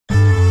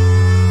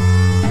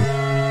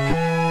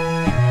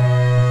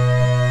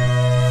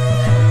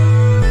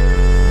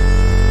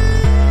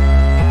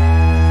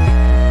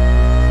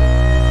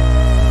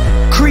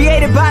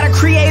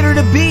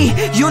be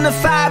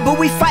unified, but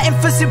we fighting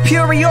for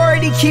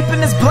superiority,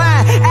 keeping us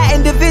blind.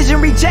 Adding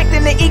division,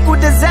 rejecting the equal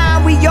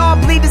design. We all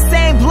bleed the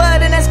same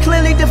blood, and that's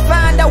clearly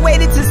defined. I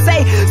waited to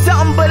say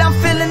something, but I'm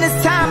feeling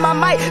this time I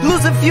might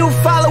lose a few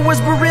followers,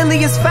 but really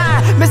it's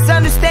fine.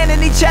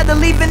 Misunderstanding each other,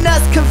 leaving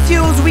us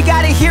confused. We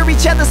gotta hear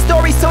each other's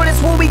stories, so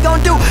that's what we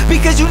gon' do.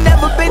 Because you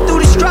never been through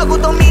the struggle,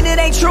 don't mean it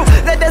ain't true.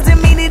 That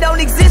doesn't mean it don't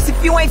exist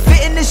if you ain't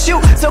fitting the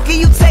shoe. So can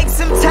you take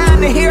some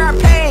time to hear our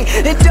pain,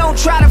 and don't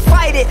try to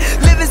fight it.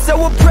 Living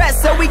so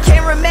oppressed, so we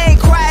can't remain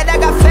quiet. I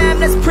got fam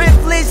that's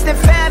privileged and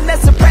fam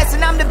that's oppressed,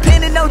 and I'm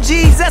depending on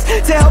Jesus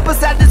to help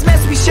us out this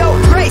mess. We show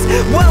grace,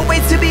 one way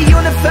to be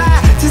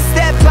unified, to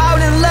step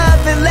out in love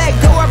and let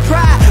go our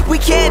pride. We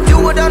can't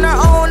do it on our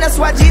own, that's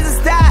why Jesus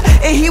died,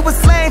 and he was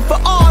slain for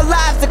all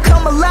lives to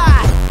come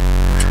alive.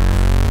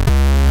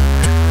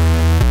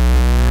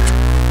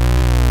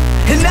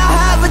 And I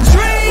have a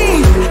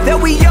dream that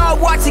we all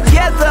walk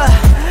together,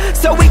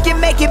 so we can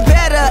make it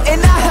better.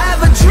 And I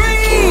have a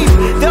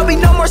dream there'll be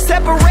no more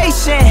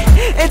separation,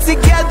 and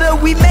together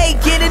we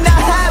make it. And I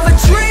have a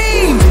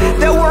dream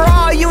that we're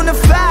all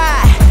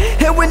unified,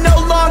 and we're no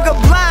longer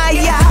blind.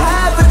 Yeah, I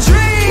have a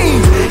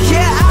dream.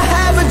 Yeah, I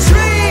have a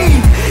dream.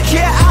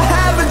 Yeah, I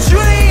have a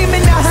dream.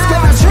 And I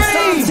have a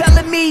dream.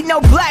 Telling me no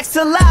blacks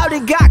allowed,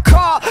 and got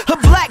called a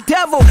black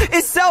devil.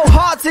 It's so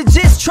hard to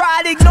just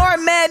try to ignore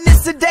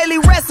madness, a daily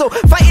wrestle,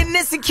 fighting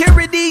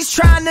insecurities,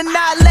 trying to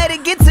not let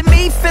it get to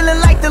me. Feeling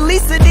like the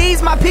least of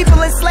these, my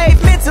people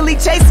enslaved mentally,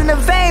 chasing the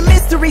vain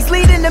mysteries,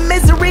 leading to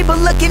misery. But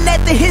looking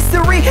at the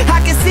history, I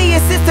can see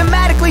it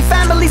systematically.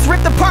 Families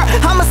ripped apart,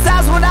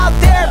 homicides without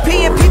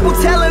therapy, and people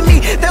telling me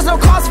there's no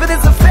cause for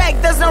this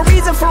effect, there's no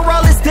reason for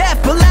all this death.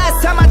 But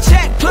last time I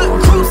checked, put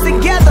groups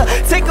together,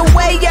 take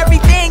away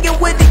everything, and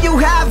what do you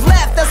have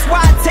left? That's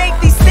why I take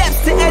these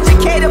steps to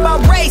educate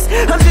about race.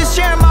 I'm just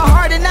sharing my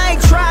heart, and I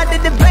ain't trying to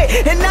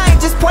debate, and I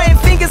ain't just pointing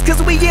fingers,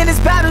 cause we in this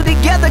battle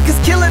together. Cause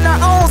killing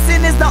our own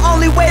sin is the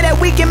only way that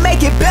we can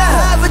make it better.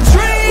 I have a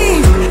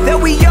dream that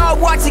we all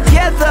walk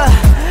together,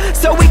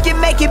 so we can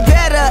make it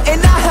better.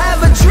 And I have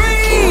a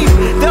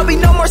dream there'll be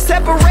no more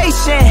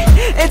separation,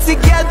 and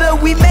together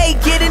we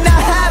make it. And I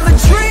have a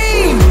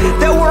dream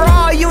that we're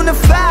all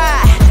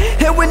unified,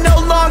 and we're no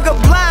longer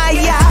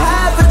blind. Yeah, I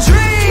have a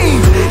dream.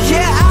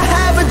 Yeah, I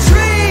have a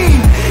dream.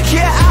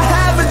 Yeah, I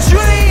have a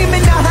dream.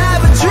 And I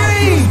have a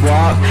dream.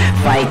 Walk,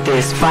 fight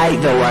this fight,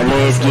 though our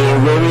legs get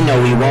weary, no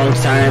we won't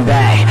turn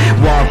back.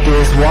 Walk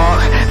this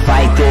walk,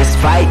 fight this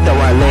fight, though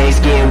our legs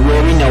get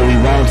weary, no we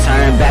won't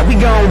turn back. We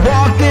gon'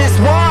 walk this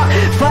walk,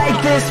 fight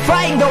this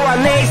fight, though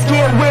our legs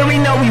get weary,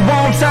 no we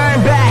won't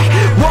turn back.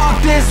 Walk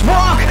this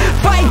walk,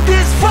 fight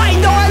this fight,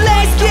 though our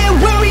legs get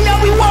weary, no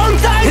we won't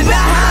turn back. And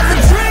I have a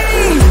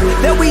dream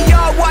that we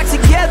all walk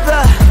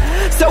together,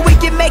 so we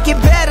can make it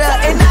better.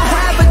 And I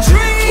have a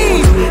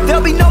dream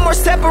there'll be no more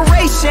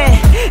separation,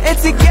 and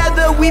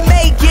together we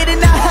make it.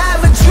 And I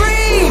have a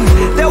dream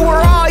that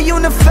we're all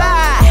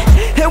unified,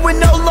 and we're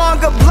no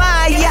longer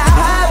blind. Yeah, I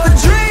have a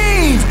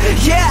dream.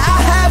 Yeah, I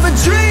have a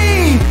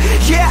dream.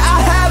 Yeah, I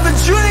have a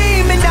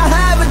dream. And I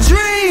have a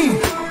dream.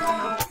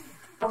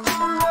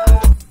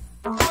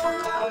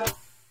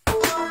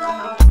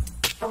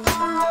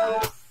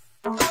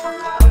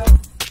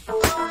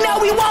 No,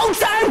 we won't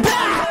turn